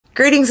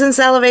Greetings and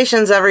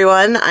salivations,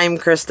 everyone. I'm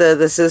Krista,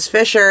 this is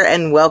Fisher,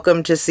 and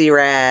welcome to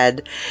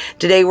CRAD.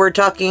 Today we're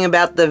talking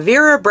about the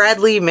Vera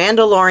Bradley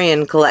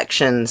Mandalorian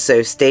Collection,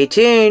 so stay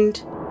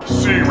tuned.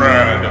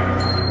 CRAD.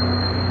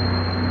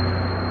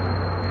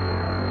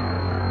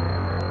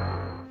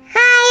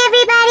 Hi,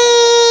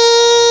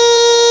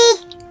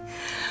 everybody!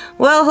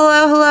 Well,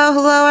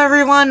 hello,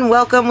 everyone.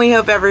 Welcome. We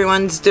hope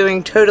everyone's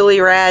doing totally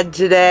rad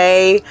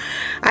today.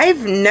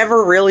 I've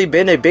never really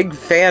been a big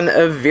fan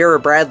of Vera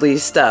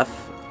Bradley's stuff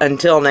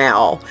until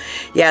now.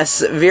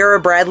 Yes, Vera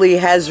Bradley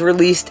has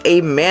released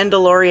a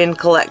Mandalorian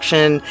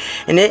collection,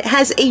 and it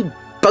has a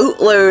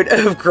boatload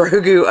of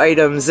GROGU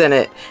items in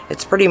it.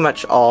 It's pretty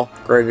much all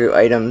GROGU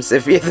items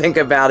if you think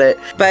about it.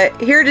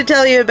 But here to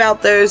tell you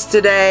about those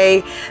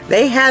today,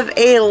 they have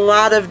a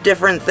lot of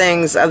different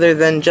things other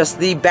than just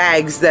the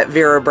bags that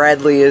Vera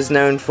Bradley is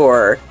known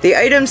for. The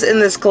items in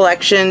this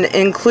collection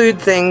include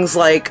things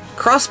like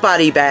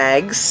crossbody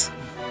bags,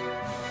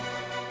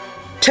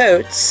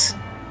 totes,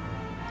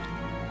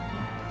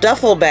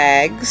 duffel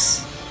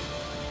bags,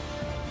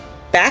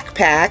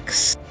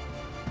 backpacks,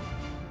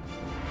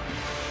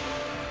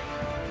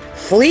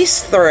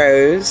 fleece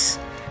throws,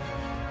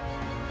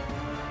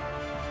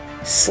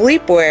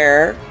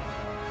 sleepwear,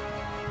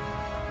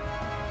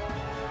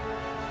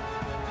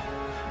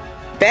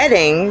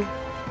 bedding,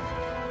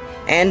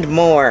 and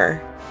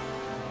more.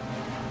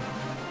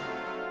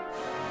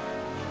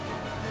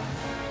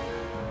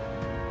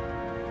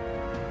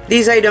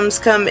 These items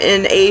come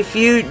in a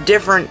few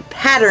different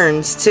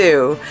patterns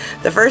too.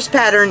 The first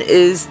pattern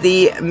is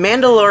the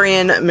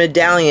Mandalorian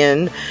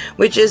Medallion,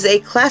 which is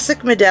a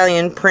classic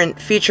medallion print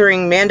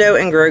featuring Mando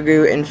and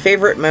GROGU in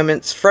favorite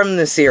moments from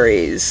the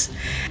series.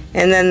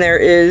 And then there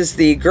is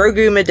the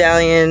GROGU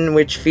Medallion,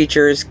 which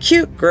features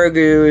cute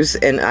GROGUs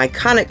in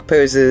iconic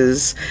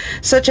poses,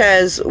 such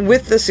as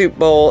with the soup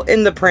bowl,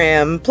 in the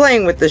pram,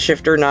 playing with the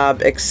shifter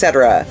knob,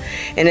 etc.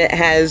 And it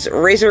has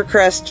Razor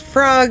Crest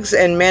frogs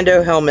and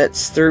Mando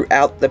helmets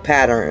throughout the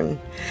pattern.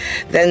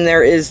 Then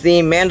there is the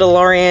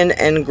Mandalorian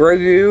and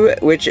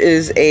GROGU, which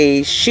is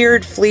a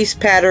sheared fleece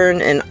pattern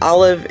in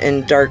olive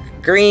and dark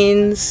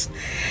greens.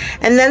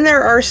 And then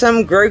there are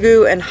some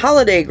GROGU and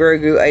holiday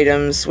GROGU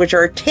items, which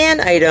are tan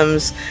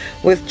items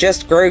with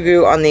just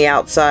GROGU on the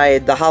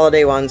outside. The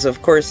holiday ones,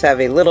 of course, have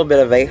a little bit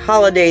of a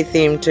holiday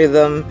theme to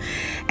them,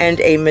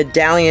 and a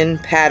medallion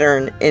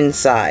pattern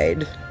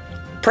inside.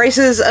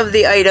 Prices of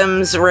the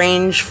items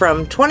range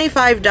from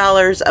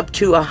 $25 up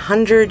to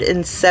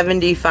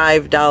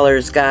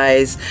 $175,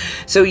 guys.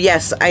 So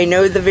yes, I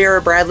know the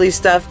Vera Bradley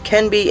stuff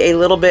can be a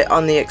little bit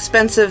on the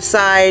expensive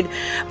side,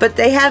 but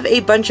they have a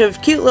bunch of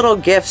cute little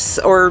gifts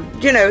or,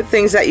 you know,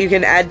 things that you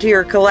can add to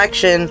your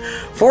collection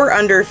for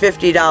under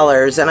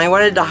 $50, and I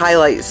wanted to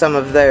highlight some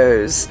of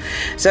those.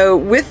 So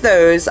with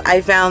those, I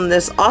found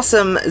this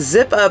awesome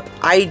zip-up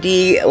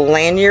ID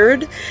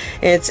lanyard.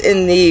 It's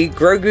in the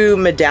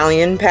GROGU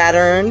medallion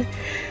pattern.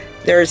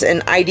 There's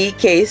an ID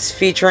case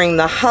featuring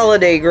the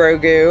holiday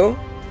GROGU,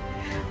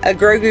 a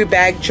GROGU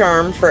bag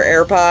charm for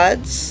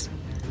AirPods,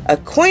 a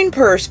coin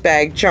purse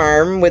bag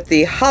charm with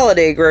the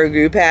holiday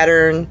GROGU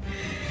pattern,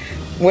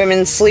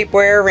 women's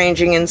sleepwear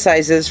ranging in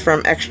sizes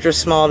from extra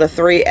small to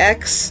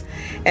 3X,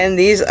 and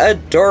these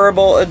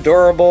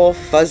adorable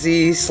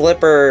fuzzy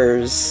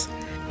slippers.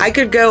 I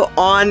could go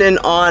on and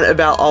on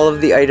about all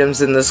of the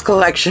items in this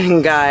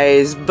collection,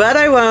 guys, but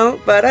I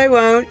won't.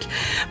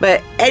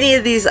 But any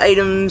of these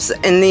items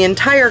in the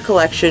entire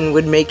collection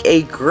would make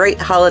a great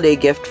holiday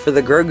gift for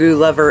the GROGU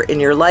lover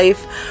in your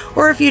life,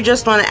 or if you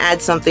just want to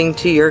add something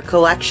to your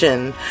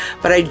collection.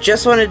 But I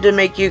just wanted to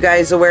make you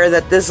guys aware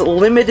that this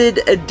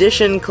limited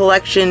edition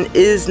collection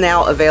is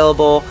now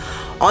available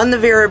on the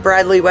Vera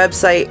Bradley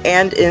website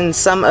and in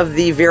some of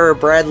the Vera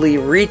Bradley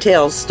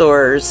retail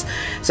stores.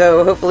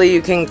 So hopefully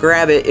you can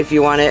grab it if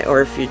you want it,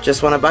 or if you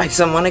just want to buy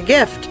someone a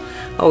gift.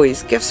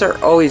 Gifts are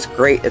always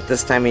great at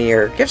this time of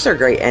year. Gifts are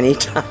great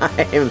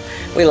anytime.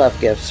 We love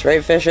gifts,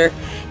 right, Fisher?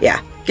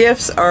 Yeah,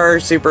 gifts are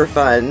super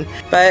fun.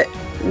 But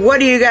what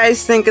do you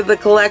guys think of the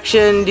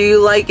collection? Do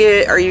you like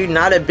it? Are you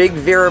not a big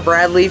Vera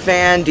Bradley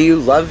fan? Do you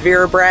love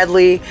Vera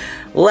Bradley?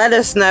 Let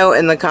us know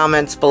in the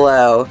comments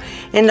below.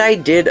 And I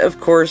did, of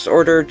course,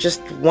 order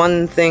just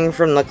one thing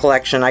from the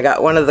collection. I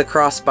got one of the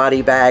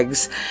crossbody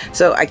bags,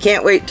 so I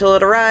can't wait till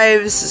it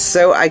arrives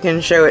so I can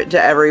show it to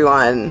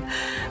everyone.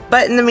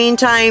 But in the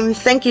meantime,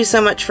 thank you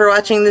so much for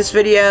watching this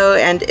video,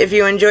 and if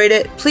you enjoyed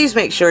it, please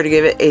make sure to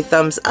give it a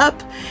thumbs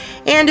up.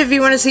 And if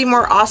you want to see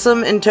more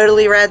awesome and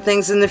totally rad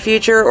things in the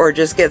future, or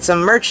just get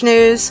some merch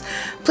news,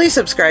 please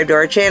subscribe to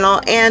our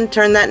channel and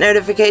turn that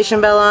notification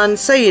bell on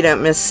so you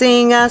don't miss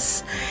seeing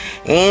us.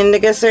 And I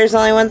guess there's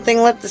only one thing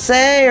left to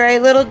say,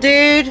 right, little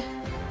dude?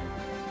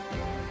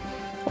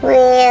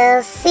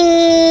 We'll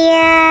see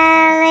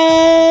ya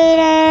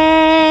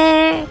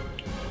later.